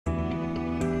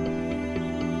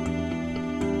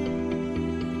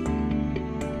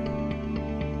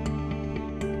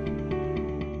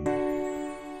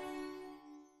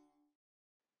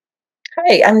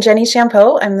Hi, I'm Jenny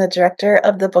Champeau. I'm the director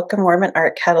of the Book of Mormon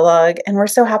Art Catalog, and we're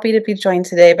so happy to be joined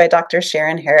today by Dr.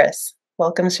 Sharon Harris.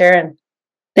 Welcome, Sharon.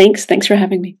 Thanks for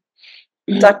having me.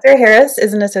 Dr. Harris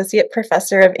is an associate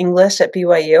professor of English at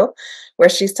BYU, where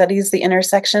she studies the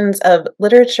intersections of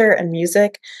literature and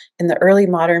music in the early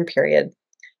modern period.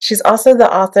 She's also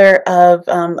the author of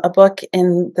a book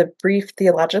in the brief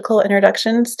theological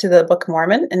introductions to the Book of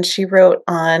Mormon, and she wrote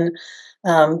on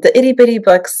the itty bitty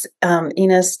books,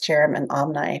 Enos, Jerem, and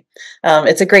Omni.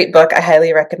 It's a great book. I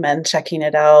highly recommend checking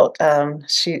it out.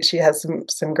 She has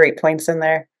some great points in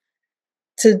there.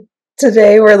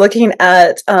 Today we're looking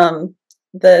at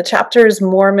the chapters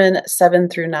Mormon 7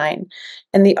 through 9.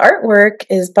 And the artwork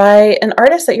is by an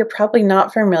artist that you're probably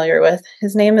not familiar with.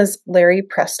 His name is Larry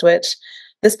Prestwich.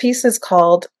 This piece is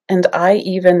called And I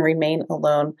Even Remain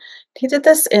Alone. He did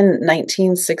this in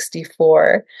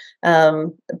 1964,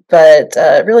 but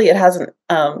really it hasn't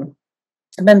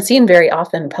been seen very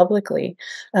often publicly.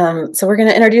 So we're going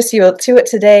to introduce you to it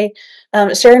today.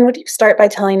 Sharon, would you start by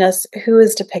telling us who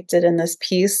is depicted in this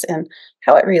piece and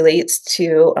how it relates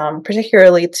to,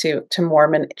 particularly to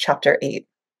Mormon chapter 8?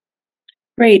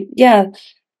 Great. Yeah.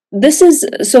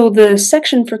 So the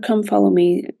section for Come Follow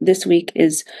Me this week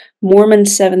is Mormon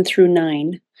 7 through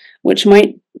 9, which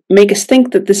might make us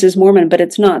think that this is Mormon, but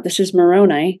it's not. This is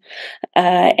Moroni.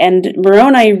 And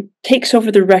Moroni takes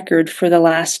over the record for the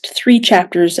last 3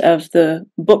 chapters of the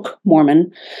book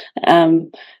Mormon,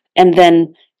 and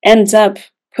then ends up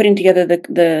putting together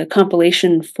the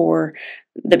compilation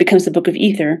that becomes the Book of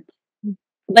Ether.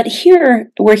 But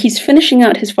here, where he's finishing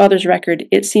out his father's record,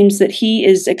 it seems that he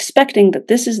is expecting that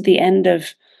this is the end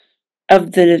of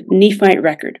the Nephite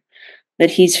record,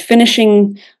 that he's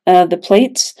finishing the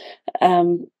plates.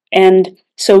 And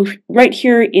so right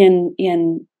here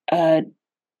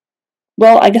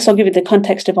well, I guess I'll give you the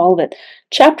context of all of it.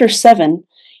 Chapter 7,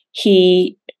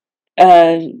 he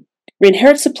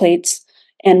inherits the plates,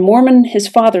 and Mormon, his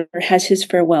father, has his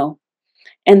farewell.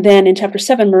 And then in chapter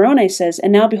 7, Moroni says,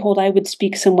 And now behold, I would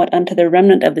speak somewhat unto the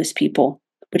remnant of this people,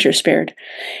 which are spared.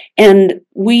 And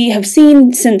we have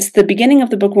seen since the beginning of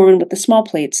the Book of Mormon with the small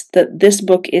plates that this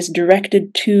book is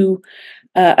directed to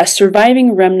a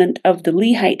surviving remnant of the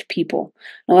Lehite people.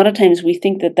 A lot of times we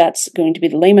think that that's going to be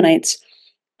the Lamanites,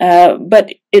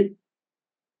 but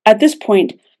at this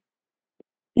point,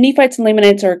 Nephites and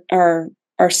Lamanites are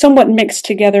somewhat mixed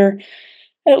together,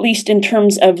 at least in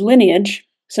terms of lineage.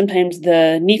 Sometimes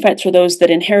the Nephites are those that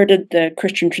inherited the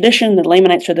Christian tradition. The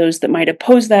Lamanites are those that might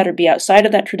oppose that or be outside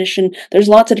of that tradition. There's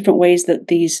lots of different ways that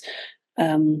these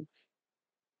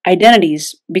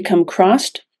identities become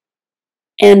crossed.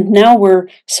 And now we're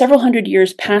several hundred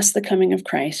years past the coming of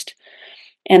Christ.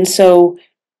 And so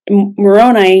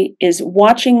Moroni is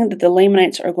watching that the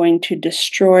Lamanites are going to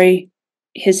destroy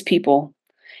his people.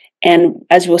 And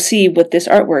as we'll see with this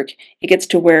artwork, it gets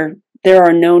to where there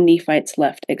are no Nephites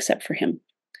left except for him.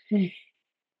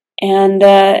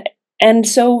 And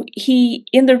so he,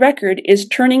 in the record, is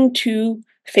turning to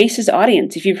face his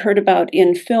audience. If you've heard about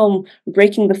in film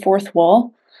breaking the fourth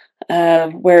wall,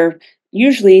 where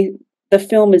usually the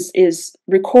film is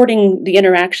recording the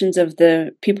interactions of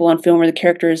the people on film or the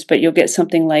characters, but you'll get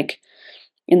something like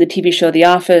in the TV show The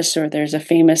Office, or there's a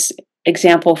famous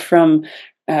example from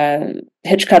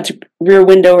Hitchcock's Rear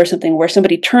Window or something, where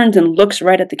somebody turns and looks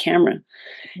right at the camera.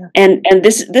 Yeah. And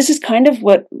this is kind of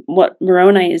what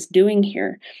Moroni is doing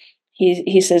here.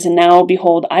 He says, And now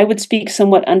behold, I would speak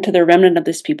somewhat unto the remnant of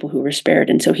this people who were spared.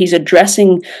 And so he's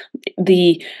addressing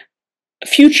the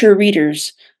future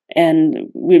readers, and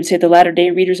we would say the latter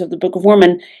day readers of the Book of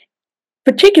Mormon,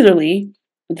 particularly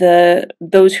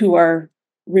those who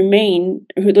remain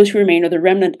are the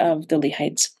remnant of the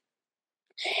Lehites.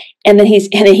 And then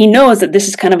he knows that this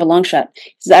is kind of a long shot.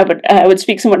 He says, I would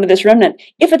speak somewhat to this remnant,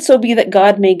 if it so be that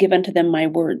God may give unto them my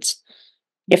words.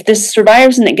 If this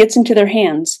survives and it gets into their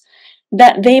hands,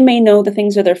 that they may know the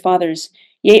things of their fathers.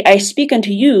 Yea, I speak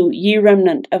unto you, ye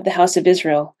remnant of the house of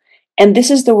Israel. And this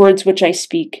is the words which I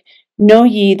speak. Know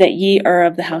ye that ye are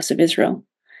of the house of Israel.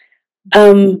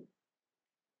 In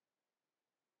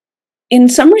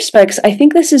some respects, I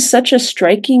think this is such a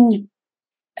striking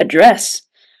address.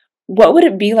 What would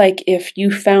it be like if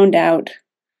you found out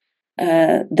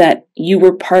that you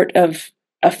were part of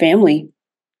a family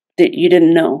that you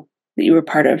didn't know that you were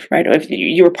part of, right? Or if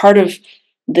you were part of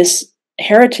this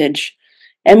heritage.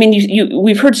 I mean,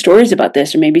 we've heard stories about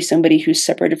this, or maybe somebody who's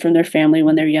separated from their family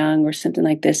when they're young or something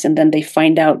like this, and then they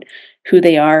find out who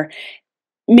they are.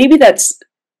 Maybe there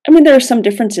are some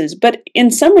differences, but in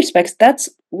some respects, that's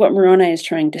what Moroni is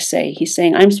trying to say. He's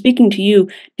saying, I'm speaking to you.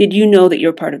 Did you know that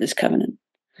you're part of this covenant?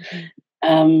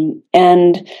 Mm-hmm.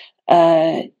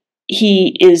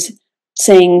 he is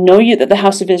saying, know you that the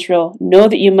house of Israel, know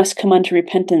that you must come unto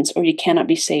repentance, or you cannot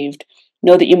be saved.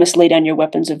 Know that you must lay down your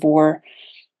weapons of war.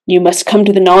 You must come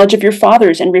to the knowledge of your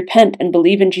fathers and repent and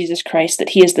believe in Jesus Christ, that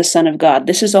he is the Son of God.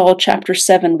 This is all chapter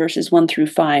 7, verses 1 through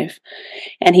 5.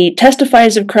 And he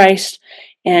testifies of Christ,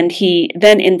 and he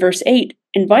then in verse 8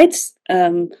 invites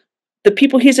the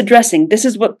people he's addressing. This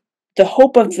is what the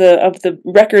hope of the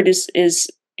record is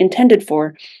intended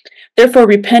for. Therefore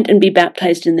repent and be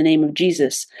baptized in the name of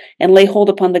Jesus, and lay hold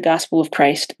upon the gospel of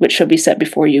Christ, which shall be set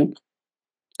before you.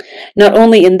 Not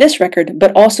only in this record,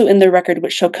 but also in the record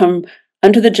which shall come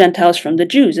unto the Gentiles from the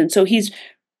Jews. And so he's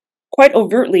quite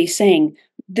overtly saying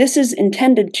this is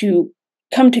intended to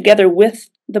come together with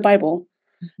the Bible,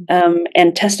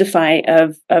 and testify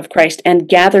of Christ and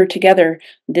gather together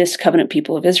this covenant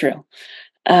people of Israel.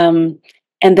 And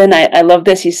then I love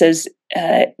this. He says,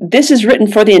 this is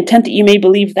written for the intent that you may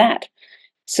believe that.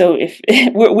 So if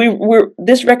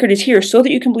this record is here so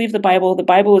that you can believe the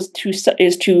Bible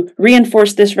is to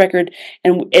reinforce this record,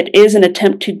 and it is an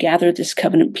attempt to gather this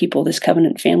covenant people, this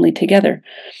covenant family together.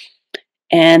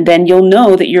 And then you'll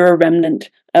know that you're a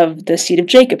remnant of the seed of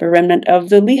Jacob, a remnant of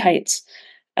the Lehites.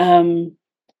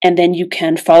 And then you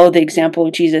can follow the example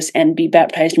of Jesus and be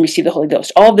baptized and receive the Holy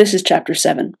Ghost. All of this is chapter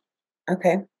 7.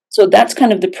 Okay. So that's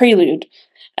kind of the prelude.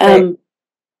 Right.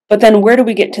 But then where do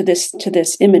we get to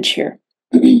this image here?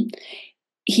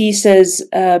 He says,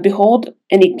 behold,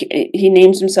 and he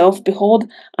names himself, behold,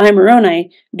 I,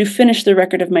 Moroni, do finish the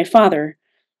record of my father,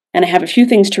 and I have a few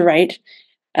things to write.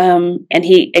 And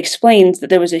he explains that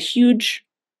there was a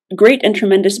great and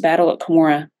tremendous battle at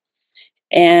Cumorah.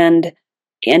 And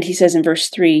he says in verse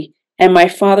 3, and my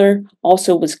father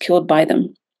also was killed by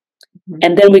them. Mm-hmm.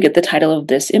 And then we get the title of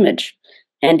this image,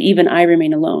 and even I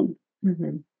remain alone.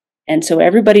 Mm-hmm. And so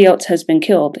everybody else has been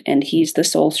killed, and he's the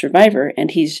sole survivor, and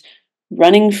he's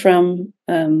running from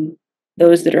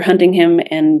those that are hunting him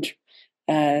and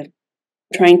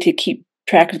trying to keep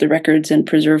track of the records and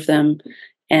preserve them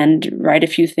and write a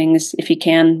few things, if he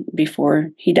can, before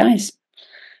he dies.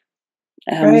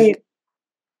 Right.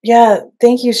 Yeah.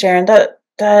 Thank you, Sharon. That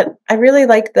I really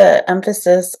like the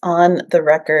emphasis on the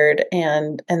record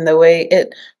and the way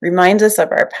it reminds us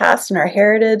of our past and our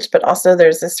heritage, but also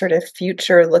there's this sort of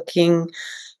future-looking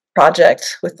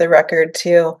project with the record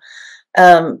too.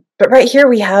 But right here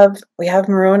we have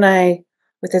Moroni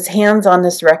with his hands on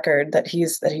this record that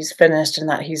he's finished and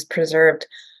that he's preserved.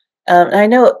 And I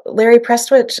know Larry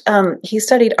Prestwich, he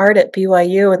studied art at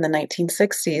BYU in the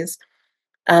 1960s.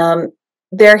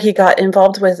 There he got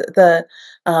involved with the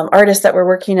artists that were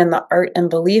working in the art and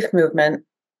belief movement.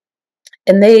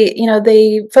 And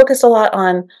they focused a lot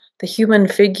on the human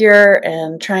figure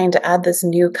and trying to add this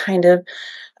new kind of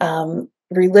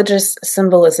religious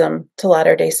symbolism to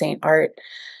Latter-day Saint art.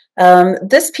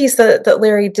 This piece that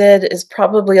Larry did is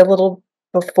probably a little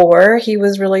before he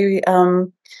was really,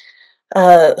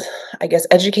 I guess,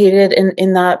 educated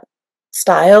in that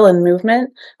style and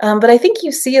movement. But I think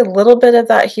you see a little bit of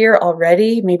that here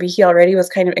already. Maybe he already was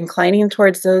kind of inclining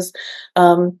towards those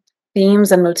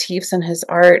themes and motifs in his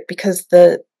art, because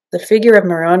the figure of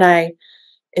Moroni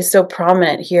is so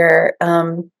prominent here.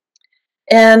 And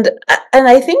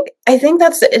I think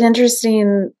that's an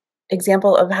interesting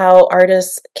example of how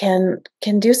artists can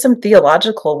do some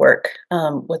theological work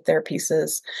with their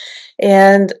pieces.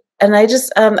 And I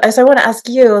just so I want to ask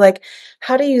you, like,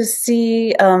 how do you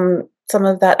see some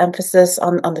of that emphasis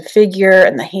on the figure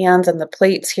and the hands and the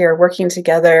plates here working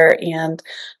together, and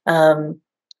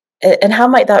how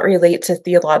might that relate to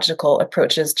theological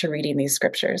approaches to reading these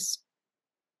scriptures?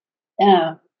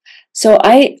 Yeah. So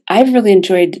I've really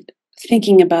enjoyed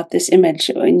thinking about this image.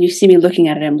 When you see me looking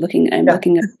at it, I'm looking at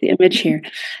the image here.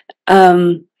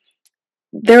 There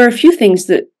are a few things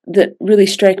that really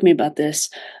strike me about this.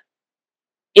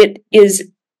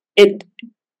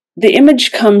 The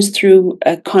image comes through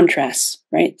a contrast,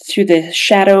 right? Through the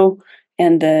shadow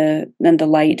and the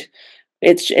light.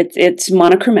 It's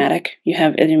monochromatic. You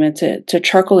have, it's a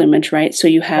charcoal image, right? So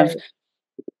you have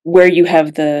where you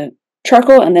have the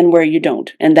charcoal and then where you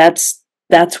don't, and that's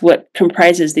what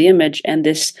comprises the image. And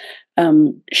this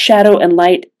shadow and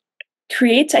light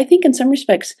creates, I think, in some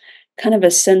respects, kind of a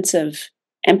sense of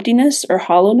emptiness or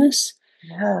hollowness.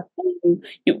 Yeah.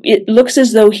 It looks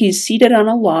as though he's seated on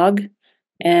a log,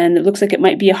 and it looks like it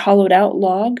might be a hollowed out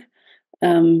log.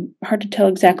 Hard to tell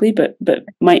exactly, but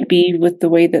might be with the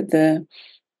way that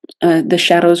the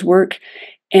shadows work.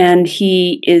 And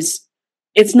it's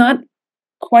not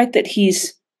quite that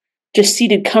he's just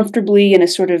seated comfortably in a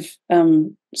sort of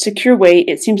secure way.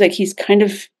 It seems like he's kind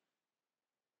of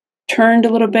turned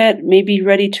a little bit, maybe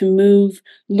ready to move,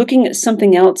 looking at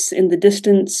something else in the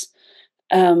distance.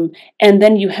 And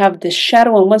then you have this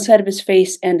shadow on one side of his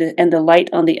face and the light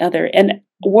on the other. And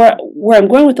where I'm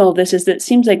going with all this is that it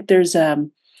seems like there's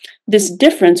this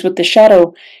difference with the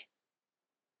shadow.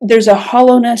 There's a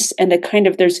hollowness and a kind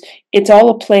of it's all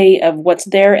a play of what's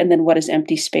there and then what is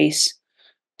empty space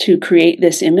to create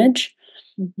this image,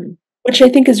 Mhm. which I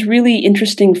think is really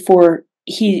interesting for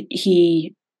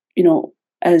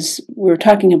as we were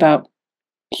talking about,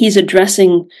 he's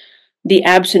addressing the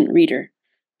absent reader.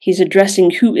 He's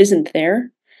addressing who isn't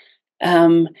there,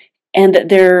 and that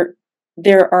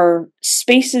there are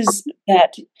spaces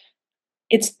that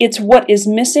it's what is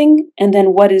missing, and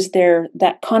then what is there,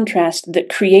 that contrast that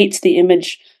creates the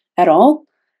image at all.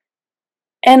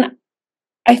 And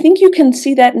I think you can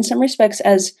see that in some respects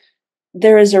as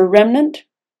there is a remnant.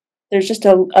 There's just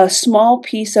a small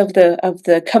piece of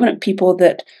the covenant people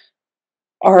that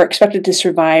are expected to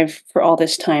survive for all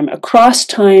this time, across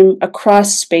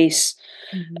space.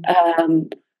 Mhm. Um,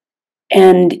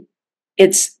 and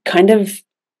it's kind of,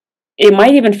 it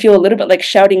might even feel a little bit like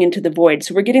shouting into the void.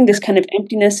 So we're getting this kind of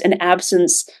emptiness and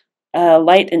absence,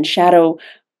 light and shadow.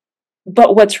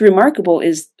 But what's remarkable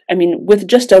is, I mean, with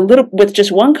just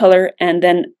one color and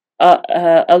then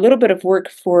a little bit of work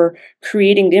for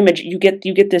creating the image, you get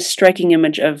this striking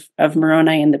image of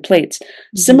Moroni and the plates.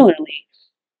 Mhm. Similarly,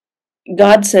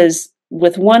 God says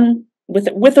with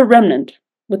a remnant,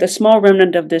 with a small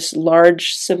remnant of this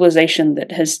large civilization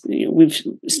that we've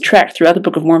tracked throughout the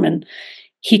Book of Mormon,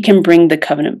 He can bring the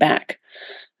covenant back.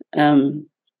 And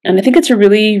I think it's a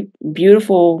really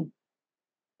beautiful,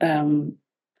 um,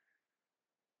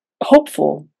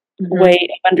 hopeful Mhm. way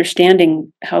of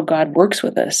understanding how God works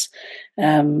with us.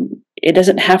 It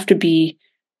doesn't have to be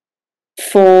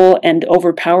full and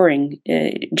overpowering.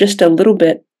 Just a little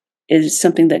bit is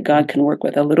something that God can work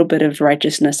with. A little bit of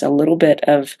righteousness, a little bit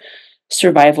of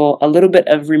survival, a little bit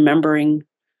of remembering,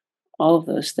 all of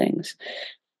those things.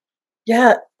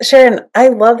 Yeah, Sharon, I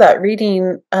love that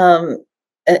reading,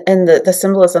 and the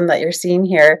symbolism that you're seeing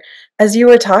here. As you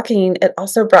were talking, it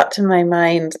also brought to my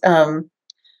mind,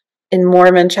 in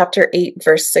Mormon chapter 8,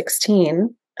 verse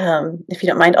 16. If you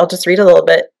don't mind, I'll just read a little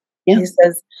bit. Yeah, He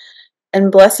says,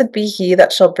 "And blessed be he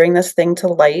that shall bring this thing to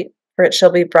light, for it shall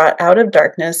be brought out of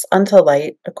darkness unto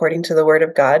light, according to the word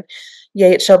of God.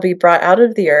 Yea, it shall be brought out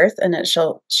of the earth, and it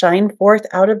shall shine forth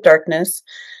out of darkness,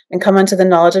 and come unto the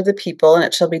knowledge of the people, and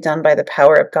it shall be done by the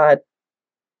power of God."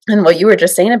 And what you were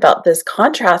just saying about this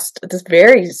contrast, this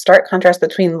very stark contrast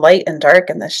between light and dark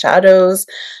and the shadows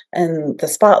and the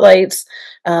spotlights,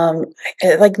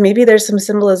 like maybe there's some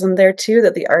symbolism there too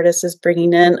that the artist is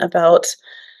bringing in about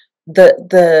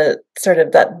the sort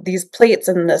of that these plates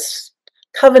and this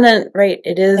covenant, right?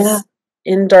 It yeah, is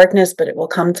in darkness, but it will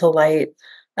come to light.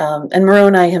 And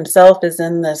Moroni himself is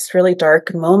in this really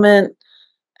dark moment,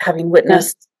 having yeah.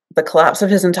 witnessed the collapse of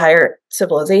his entire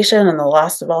civilization and the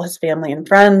loss of all his family and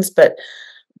friends, but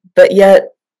yet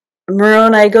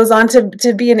Moroni goes on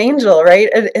to be an angel, right?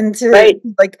 And to Right.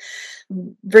 like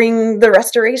bring the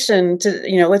restoration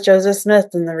to, with Joseph Smith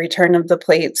and the return of the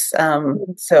plates.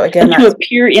 So again, And to that's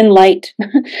appear in light,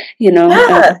 you know,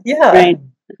 yeah, yeah. right.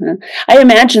 Uh, I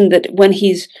imagine that when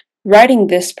he's writing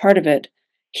this part of it,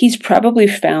 he's probably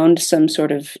found some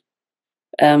sort of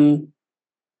um,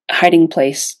 hiding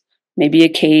place, maybe a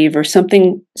cave or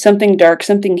something dark,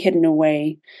 something hidden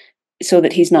away, so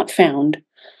that he's not found.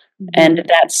 And Mhm.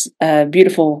 that's a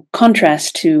beautiful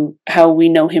contrast to how we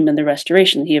know him in the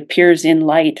Restoration. He appears in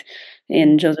light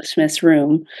in Joseph Smith's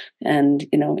room, and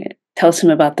it tells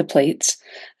him about the plates.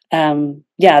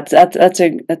 Yeah, that's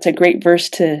a great verse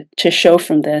to show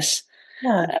from this.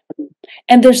 Yeah.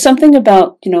 And there's something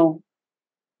about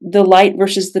the light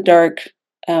versus the dark,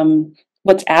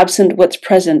 what's absent, what's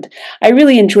present. I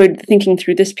really enjoyed thinking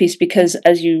through this piece because,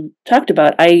 as you talked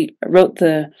about, I wrote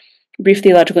the brief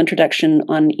theological introduction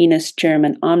on Enos, Jerem,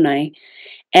 and Omni.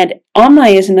 And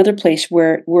Omni is another place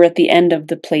where we're at the end of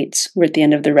the plates. We're at the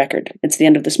end of the record. It's the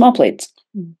end of the small plates.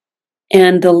 Mm.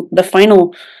 And the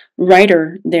final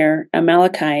writer there,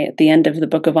 Malachi, at the end of the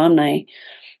book of Omni,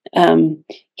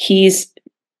 he's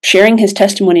sharing his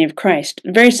testimony of Christ,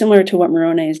 very similar to what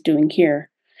Moroni is doing here,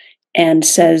 and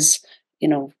says, you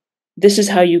know, this is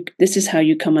how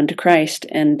you come unto Christ,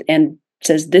 and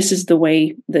says this is the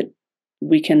way that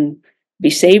we can be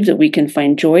saved, that we can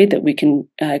find joy, that we can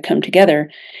come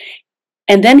together.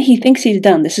 And then he thinks he's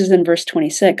done. This is in verse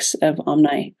 26 of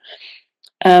Omni.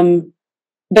 Um,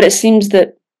 but it seems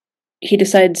that he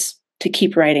decides to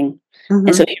keep writing.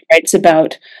 And so Mhm. he writes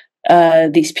about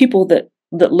these people that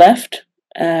left,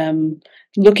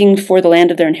 looking for the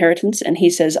land of their inheritance. And he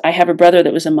says, I have a brother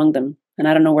that was among them, and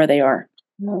I don't know where they are.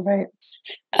 Oh, right.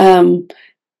 Um,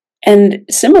 And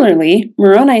similarly,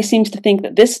 Moroni seems to think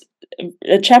that this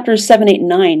chapters 7, 8, and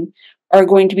 9 are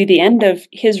going to be the end of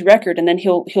his record, and then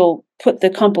he'll put the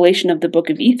compilation of the Book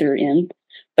of Ether in,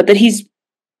 but that he's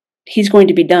going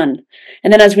to be done.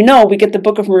 And then, as we know, we get the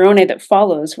Book of Moroni that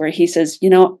follows, where he says,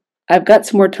 I've got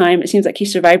some more time. It seems like he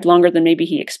survived longer than maybe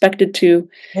he expected to.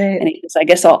 Right. And he says, I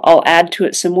guess I'll add to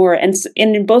it some more. And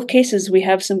in both cases, we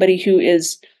have somebody who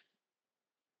is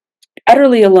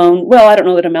utterly alone. Well, I don't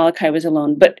know that Amaleki was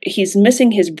alone, but he's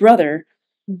missing his brother.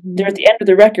 They're Mhm. at the end of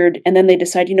the record, and then they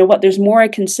decide, you know what, there's more I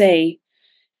can say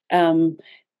um,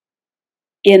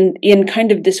 in kind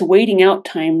of this waiting out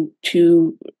time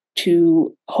to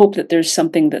hope that there's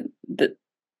something that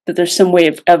there's some way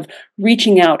of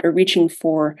reaching out or reaching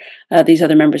for these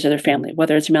other members of their family,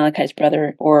 whether it's Malachi's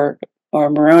brother or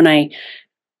Moroni,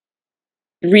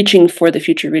 reaching for the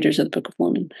future readers of the Book of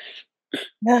Mormon.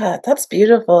 Yeah, that's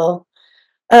beautiful.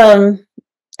 Um,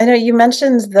 I know you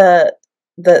mentioned the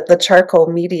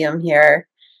charcoal medium here,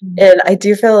 and I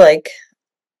do feel like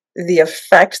the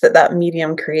effect that that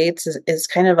medium creates is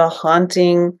kind of a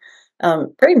haunting,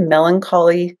 very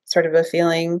melancholy sort of a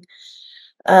feeling.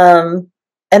 Um,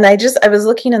 and I was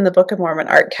looking in the Book of Mormon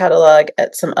art catalog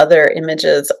at some other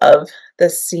images of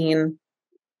this scene,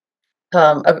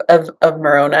 of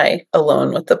Moroni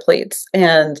alone with the plates,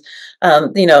 and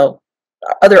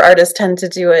other artists tend to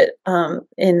do it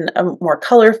in a more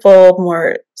colorful,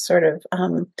 more sort of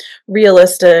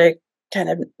realistic, kind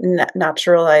of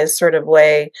naturalized sort of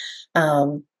way.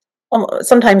 Um,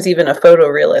 Sometimes even a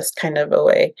photorealist kind of a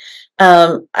way.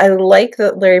 I like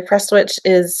that Larry Prestwich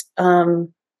is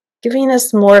giving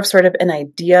us more of sort of an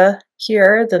idea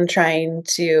here than trying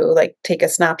to like take a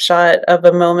snapshot of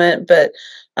a moment, but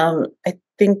I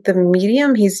think the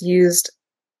medium he's used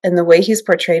and the way he's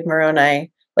portrayed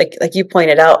Moroni, like you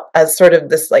pointed out, as sort of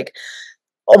this like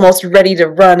almost ready to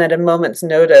run at a moment's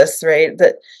notice, right?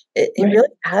 That it Right. really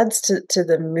adds to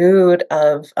the mood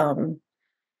of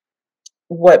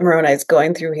what Moroni's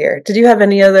going through here. Did you have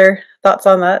any other thoughts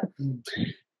on that?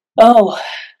 Oh,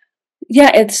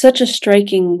 yeah, it's such a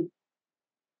striking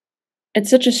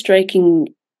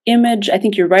image. I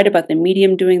think you're right about the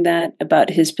medium doing that, about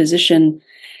his position.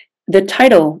 The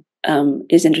title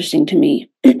is interesting to me,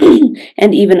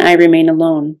 and even I remain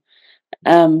alone.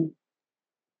 Um,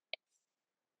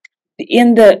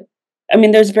 in the, I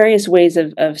mean, there's various ways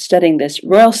of studying this.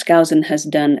 Royal Skousen has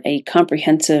done a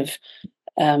comprehensive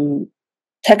um,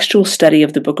 textual study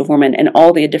of the Book of Mormon and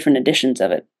all the different editions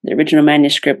of it: the original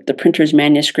manuscript, the printer's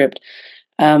manuscript,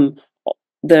 um,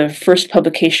 the first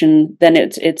publication. Then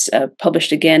it's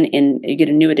published again you get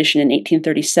a new edition in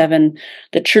 1837.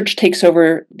 The church takes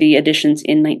over the editions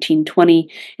in 1920,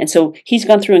 and so he's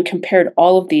gone through and compared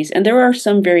all of these, and there are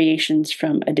some variations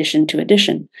from edition to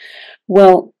edition.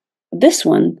 Well, this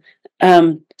one.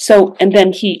 And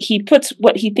then he puts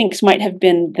what he thinks might have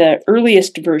been the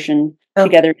earliest version Oh,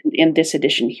 together in this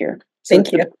edition here. So it's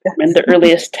thank the you. Book of Mormon, the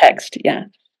earliest text, yeah.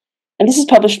 And this is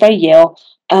published by Yale.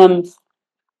 And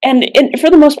for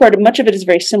the most part, much of it is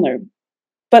very similar.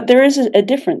 But there is a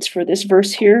difference for this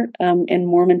verse here in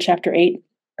Mormon chapter 8,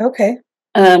 Okay.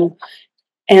 um,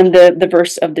 and the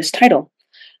verse of this title.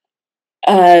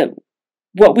 Uh,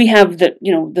 what we have that,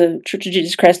 the Church of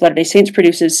Jesus Christ of Latter-day Saints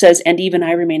produces says, and even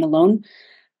I remain alone.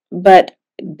 But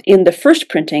in the first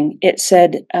printing, it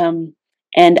said, and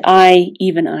I,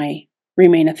 even I,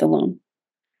 remaineth alone.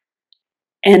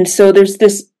 And so there's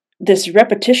this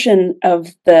repetition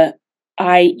of the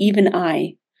I, even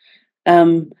I,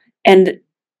 and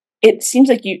it seems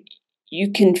like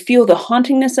you can feel the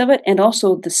hauntingness of it, and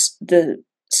also the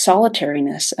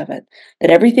solitariness of it.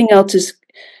 That everything else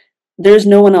there's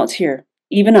no one else here,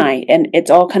 even I, and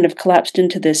it's all kind of collapsed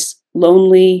into this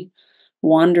lonely,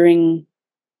 wandering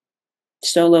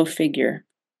solo figure.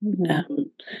 Mhm.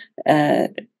 Um, uh,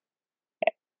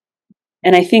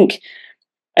 and I think,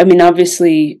 I mean,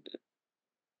 obviously,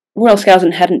 Royal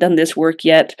Skousen hadn't done this work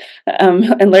yet,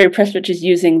 and Larry Prestwich is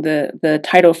using the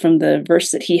title from the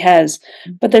verse that he has.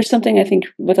 But there's something, I think,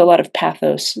 with a lot of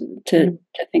pathos Mhm. to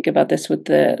think about this. With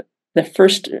the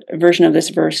first version of this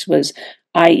verse was,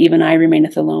 "I, even I,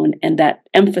 remaineth alone," and that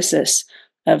emphasis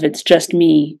of "it's just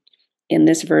me" in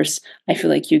this verse, I feel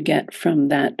like you get from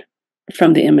the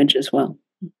image as well.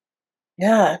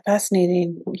 Yeah,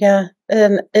 fascinating. Yeah.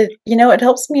 And it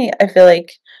helps me, I feel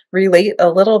like, relate a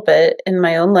little bit in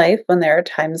my own life when there are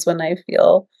times when I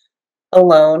feel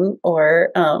alone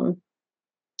or I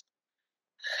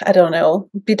don't know,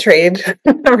 betrayed,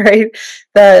 right?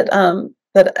 That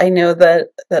I know that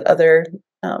other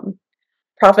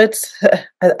prophets,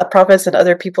 prophets and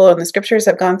other people in the scriptures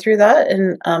have gone through that,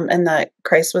 and that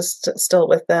Christ was still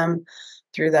with them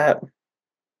through that.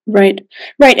 Right,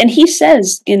 right. And he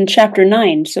says in chapter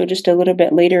 9, so just a little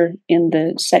bit later in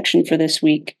the section for this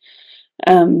week,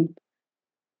 um,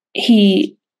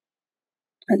 he,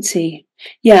 let's see,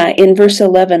 yeah, in verse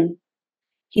 11,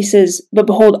 he says, "But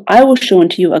behold, I will show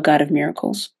unto you a God of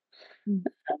miracles." Mm.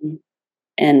 Um,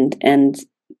 and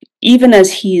even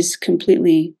as he's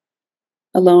completely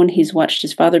alone, he's watched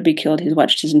his father be killed, he's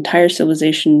watched his entire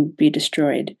civilization be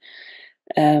destroyed.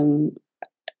 Um,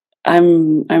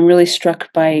 I'm really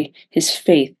struck by his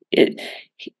faith.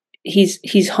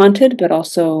 He's haunted, but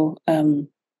also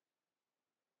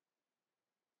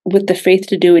with the faith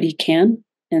to do what he can,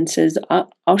 and says,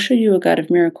 "I'll show you a God of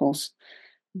miracles."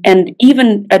 And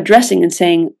even addressing and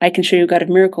saying, "I can show you a God of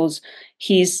miracles,"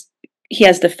 he's he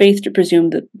has the faith to presume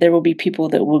that there will be people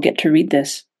that will get to read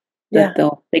this, Yeah.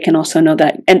 that they can also know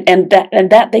that, and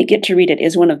that they get to read it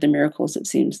is one of the miracles, it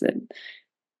seems, that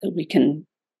we can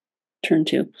turn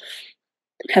to,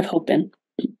 have hope in.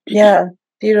 Yeah,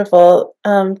 beautiful.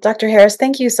 Dr. Harris,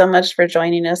 thank you so much for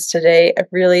joining us today. I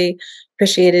really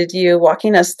appreciated you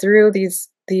walking us through these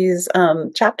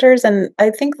chapters, and I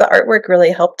think the artwork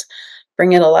really helped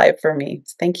bring it alive for me.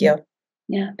 Thank you.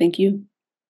 Yeah, thank you.